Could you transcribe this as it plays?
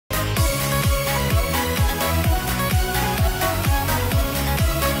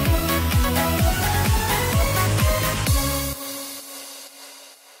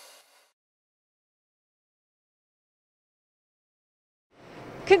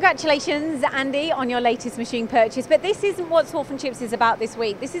Congratulations, Andy, on your latest machine purchase. But this isn't what Salt and Chips is about this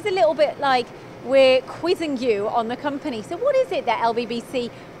week. This is a little bit like we're quizzing you on the company. So what is it that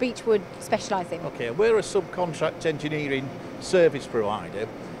LBBC Beechwood specialise in? Okay, we're a subcontract engineering service provider,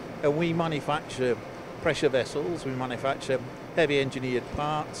 and we manufacture pressure vessels, we manufacture heavy engineered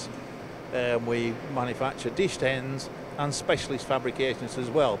parts, we manufacture dished ends and specialist fabrications as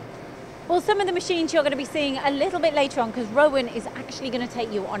well. Well, some of the machines you're going to be seeing a little bit later on, because Rowan is actually going to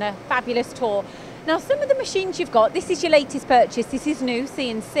take you on a fabulous tour. Now, some of the machines you've got, this is your latest purchase, this is new,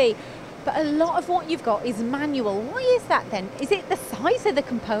 CNC, but a lot of what you've got is manual. Why is that then? Is it the size of the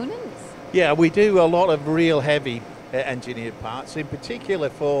components? Yeah, we do a lot of real heavy engineered parts, in particular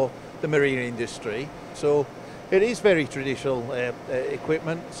for the marine industry. So it is very traditional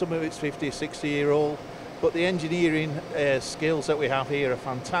equipment. Some of it's 50 or 60 year old, but the engineering skills that we have here are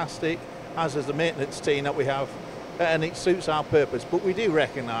fantastic, as is the maintenance team that we have, and it suits our purpose. But we do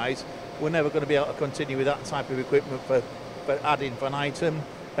recognise we're never going to be able to continue with that type of equipment for ad infinitum,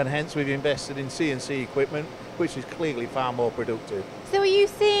 and hence we've invested in CNC equipment, which is clearly far more productive. So are you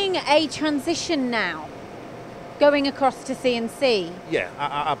seeing a transition now, going across to CNC? Yeah,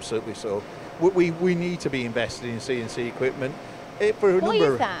 absolutely so. We need to be invested in CNC equipment. Why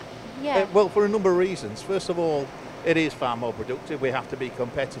is that? Yeah. Well, for a number of reasons. First of all, it is far more productive. We have to be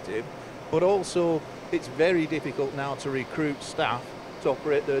competitive, but also it's very difficult now to recruit staff to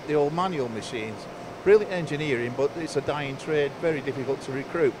operate the old manual machines. Brilliant engineering, but it's a dying trade, very difficult to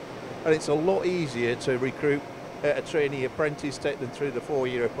recruit. And it's a lot easier to recruit a trainee apprentice, take them through the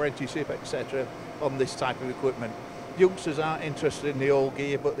 4-year apprenticeship, etc., on this type of equipment. Youngsters aren't interested in the old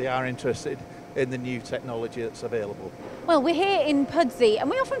gear, but they are interested in the new technology that's available. Well, we're here in Pudsey, and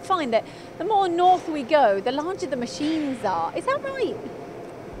we often find that the more north we go, the larger the machines are. Is that right?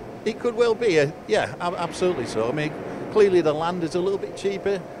 It could well be, yeah, absolutely so. I mean, clearly the land is a little bit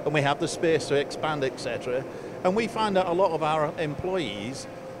cheaper, and we have the space to expand, etc. And we find that a lot of our employees,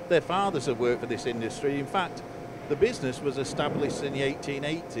 their fathers have worked for this industry. In fact, the business was established in the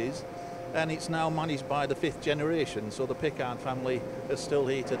 1880s, and it's now managed by the 5th generation. So the Pickard family are still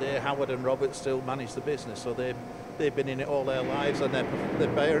here today. Howard and Robert still manage the business, so they've been in it all their lives, and their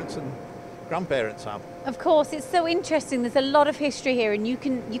parents and grandparents have. Of course, it's so interesting. There's a lot of history here, and you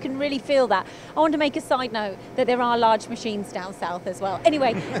can really feel that. I want to make a side note that there are large machines down south as well.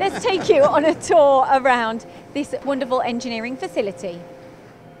 Anyway, let's take you on a tour around this wonderful engineering facility.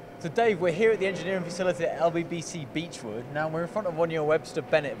 So Dave, we're here at the engineering facility at LBBC Beechwood. Now we're in front of one of your Webster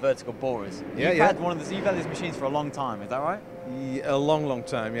Bennett vertical borers. You've had these machines for a long time, is that right? Yeah, a long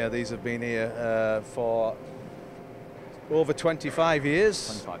time, yeah. These have been here for over 25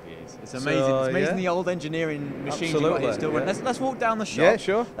 years. 25 years. It's amazing. It's amazing the old engineering machines you've got here still running. Let's walk down the shop. Yeah,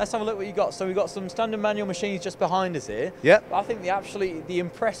 sure. Let's have a look what you got. So we've got some standard manual machines just behind us here. Yeah. But I think the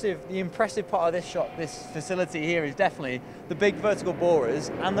impressive part of this shop, this facility here, is definitely the big vertical borers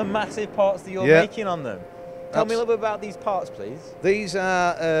and the massive parts that you're making on them. Tell me a little bit about these parts, please. These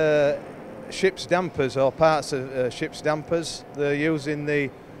are ship's dampers, or parts of ship's dampers. They're using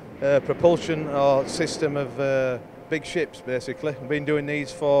the propulsion or system of big ships, basically. I've been doing these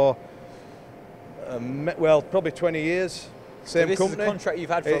for, well, probably 20 years. Same company. So this is a contract you've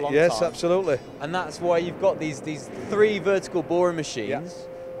had for a long time? Yes, absolutely. And that's why you've got these 3 vertical boring machines.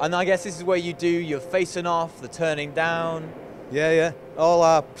 Yeah. And I guess this is where you do your facing off, the turning down. Yeah. All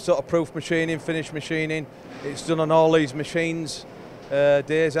our sort of proof machining, finish machining. It's done on all these machines,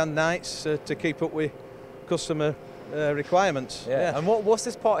 days and nights, to keep up with customer requirements. Yeah. And what's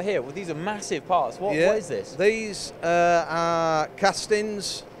this part here? Well, these are massive parts. What is this? These are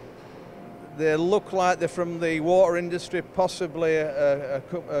castings. They look like they're from the water industry, possibly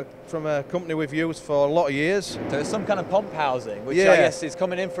from a company we've used for a lot of years. So there's some kind of pump housing, which I guess is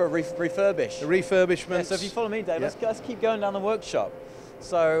coming in for a refurbish. A refurbishment. Yeah, so if you follow me, Dave, let's keep going down the workshop.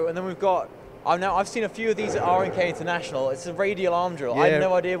 So, and then we've got, I've seen a few of these at R&K International. It's a radial arm drill. I had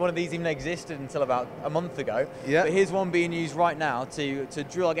no idea one of these even existed until about a month ago. Yeah. But here's one being used right now to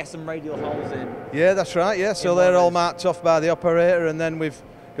drill, I guess, some radial holes in. Yeah, that's right, yeah. So they're all marked off by the operator, and then we've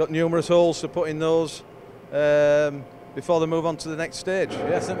got numerous holes to put in those before they move on to the next stage.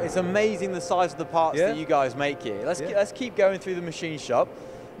 Yeah. It's amazing the size of the parts that you guys make here. Let's keep going through the machine shop.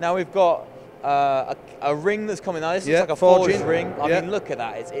 Now we've got a ring that's coming out. This looks like a forged ring. I mean, look at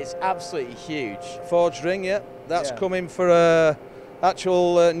that. It's absolutely huge. Forged ring, yeah. That's coming for a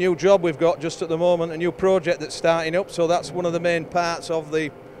actual new job we've got just at the moment, a new project that's starting up. So that's one of the main parts of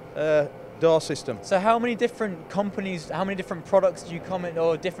the door system. So how many different companies, how many different products do you come in,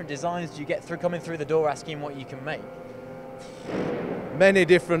 or different designs do you get coming through the door asking what you can make? Many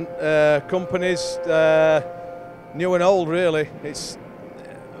different companies, new and old really. It's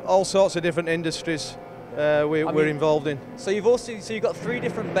all sorts of different industries we're involved in. So you've got 3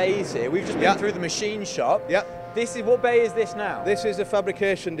 different bays here. We've just been through the machine shop. Yeah. What bay is this now? This is the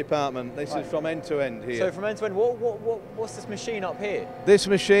fabrication department. This is from end to end here. So from end to end, what's this machine up here? This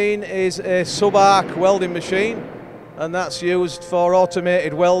machine is a Subarc welding machine, and that's used for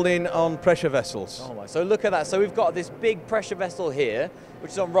automated welding on pressure vessels. Oh my! So look at that. So we've got this big pressure vessel here,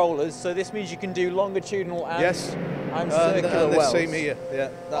 which is on rollers. So this means you can do longitudinal and circular welds. This seam here.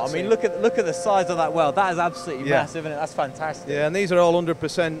 Yeah. I mean, look at the size of that weld. That is absolutely massive, isn't it? That's fantastic. Yeah, and these are all 100%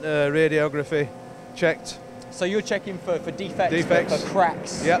 radiography checked. So you're checking for defects, for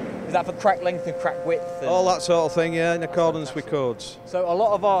cracks. Yeah. Is that for crack length and crack width? And all that sort of thing, yeah, in accordance with codes. So a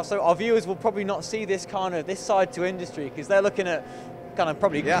lot of our viewers will probably not see this side to industry, because they're looking at kind of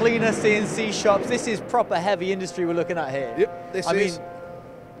probably cleaner CNC shops. This is proper heavy industry we're looking at here. Yep, I mean,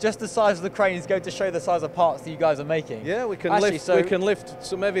 just the size of the cranes go to show the size of parts that you guys are making. Yeah, we can lift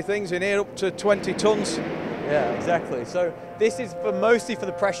some heavy things in here up to 20 tons. Yeah, exactly. So this is mostly for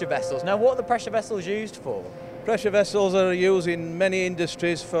the pressure vessels. Now, what are the pressure vessels used for? Pressure vessels are used in many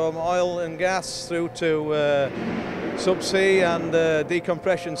industries, from oil and gas through to subsea and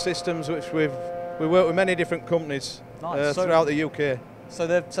decompression systems, which we work with many different companies throughout the UK. So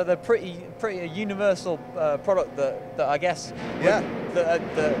they're pretty a universal product that I guess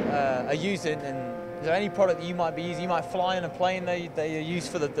that are using. And is there any product that you might be using? You might fly in a plane. They are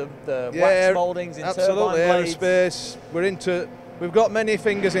used for the wax mouldings in turbine blades. Aerospace. We've got many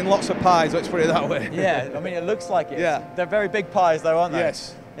fingers in lots of pies, let's put it that way. Yeah, I mean, it looks like it. Yeah. They're very big pies though, aren't they?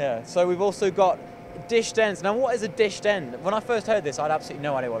 Yes. Yeah, so we've also got dished ends. Now, what is a dished end? When I first heard this, I had absolutely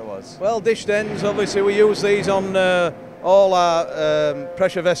no idea what it was. Well, dished ends, obviously we use these on all our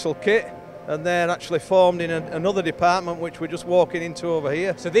pressure vessel kit, and they're actually formed in another department which we're just walking into over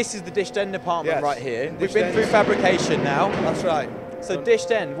here. So this is the dished end department right here. We've been ends. through fabrication now. That's right. So dished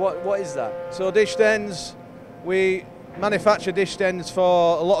end, what is that? So dished ends, we manufacture dished ends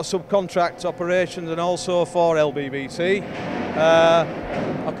for a lot of subcontract operations and also for LBBC.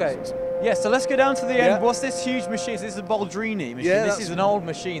 Okay. Yeah, so let's go down to the end. What's this huge machine? So this is a Baldrini machine. Yeah, this is an old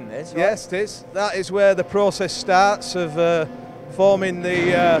machine, this, right? Yes, it is. That is where the process starts of forming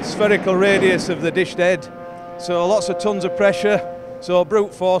the spherical radius of the dished head. So lots of tons of pressure. So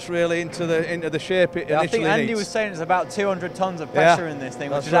brute force really into the shape it initially I think Andy needs. was saying it's about 200 tons of pressure in this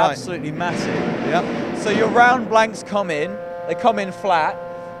thing, which is absolutely massive. Yeah. So your round blanks come in. They come in flat.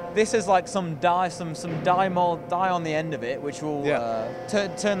 This is like some dye on the end of it, which will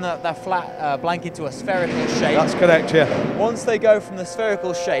turn that flat blank into a spherical shape. That's correct, yeah. Once they go from the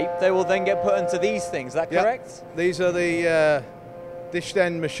spherical shape, they will then get put into these things. Is that correct? These are the dished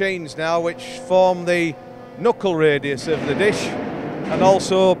end machines now, which form the knuckle radius of the dish, and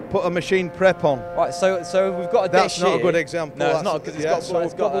also put a machine prep on. Right, so we've got a dish here. That's not a good example. No, it's not, because it's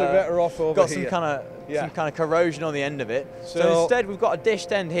got probably better off over here. Some kind of corrosion on the end of it. So instead, we've got a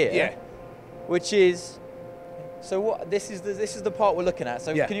dished end here, which is. So what? This is the part we're looking at.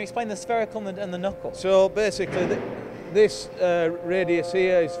 So can you explain the spherical and the knuckle? So basically, this radius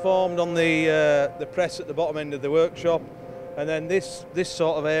here is formed on the press at the bottom end of the workshop, and then this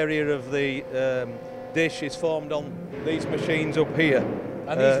sort of area of the dish is formed on these machines up here.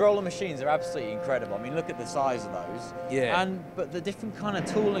 And these roller machines are absolutely incredible. I mean, look at the size of those. Yeah. But the different kind of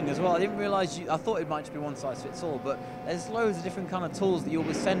tooling as well. I didn't realise. I thought it might just be one size fits all, but there's loads of different kind of tools that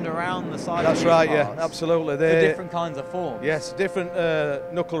you'll send around the side. That's of right. parts Yeah, absolutely. They're different kinds of forms. Yes, different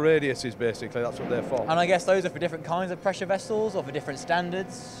knuckle radiuses. Basically, that's what they're for. And I guess those are for different kinds of pressure vessels or for different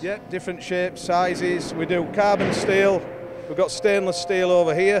standards. Yeah, different shapes, sizes. We do carbon steel. We've got stainless steel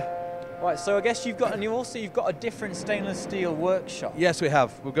over here. Right, so I guess you've got a different stainless steel workshop. Yes, we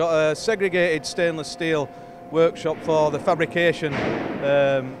have. We've got a segregated stainless steel workshop for the fabrication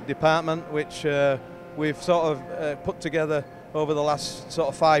department, which we've sort of put together over the last sort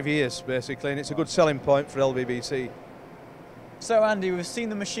of 5 years, basically, and it's a good selling point for LBBC. So Andy, we've seen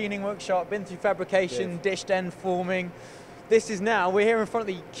the machining workshop, been through fabrication, dished end forming. This is now, we're here in front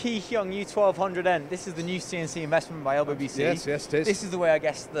of the Key Hyung U1200N. This is the new CNC investment by LBBC. Yes, it is. This is the way I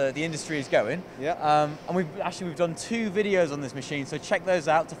guess the industry is going. Yeah. And we've done 2 videos on this machine, so check those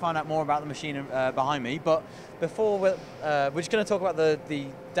out to find out more about the machine behind me. But before we're just going to talk about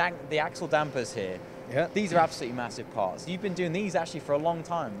the axle dampers here. Yeah. These are absolutely massive parts. You've been doing these actually for a long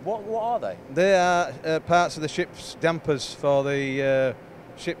time. What are they? They are parts of the ship's dampers for the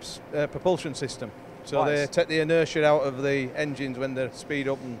ship's propulsion system. So they take the inertia out of the engines when they speed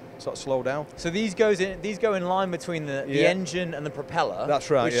up and sort of slow down. So these go in line between the engine and the propeller. That's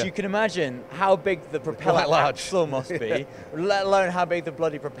right. Which you can imagine how big the propeller axle must be, let alone how big the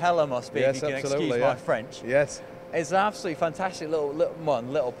bloody propeller must be. Yes, if you can absolutely, excuse my French. Yes. It's an absolutely fantastic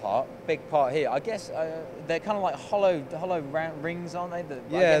little part, big part here. I guess they're kind of like hollow round rings, aren't they?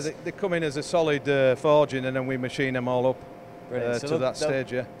 Yeah, they come in as a solid forging, and then we machine them all up to that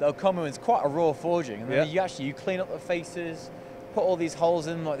stage. Yeah, they'll come in. It's quite a raw forging, and then you clean up the faces, put all these holes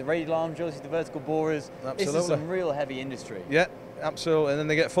in, like the radial arm drills, the vertical borers. Absolutely. This is some real heavy industry. Yeah, absolutely. And then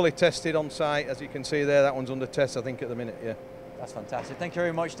they get fully tested on site, as you can see there. That one's under test, I think, at the minute. Yeah. That's fantastic. Thank you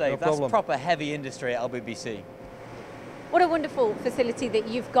very much, Dave. No problem. That's proper heavy industry at LBBC. What a wonderful facility that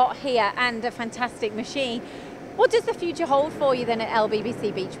you've got here, and a fantastic machine. What does the future hold for you then at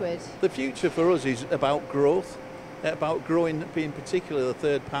LBBC Beechwood? The future for us is about growth, about growing, being particularly the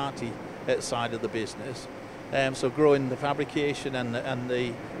third party side of the business. So growing the fabrication and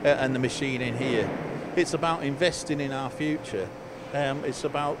the machining here. It's about investing in our future. It's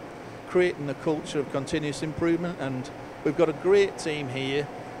about creating a culture of continuous improvement, and we've got a great team here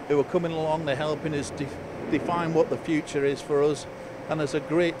who are coming along. They're helping us define what the future is for us, and there's a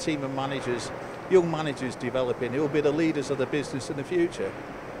great team of managers, young managers developing who will be the leaders of the business in the future.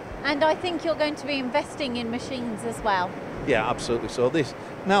 And I think you're going to be investing in machines as well. Yeah, absolutely. So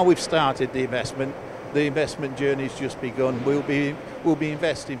now we've started the investment journey's just begun. We'll be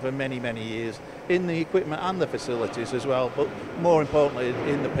investing for many, many years in the equipment and the facilities as well, but more importantly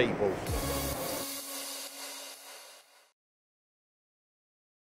in the people.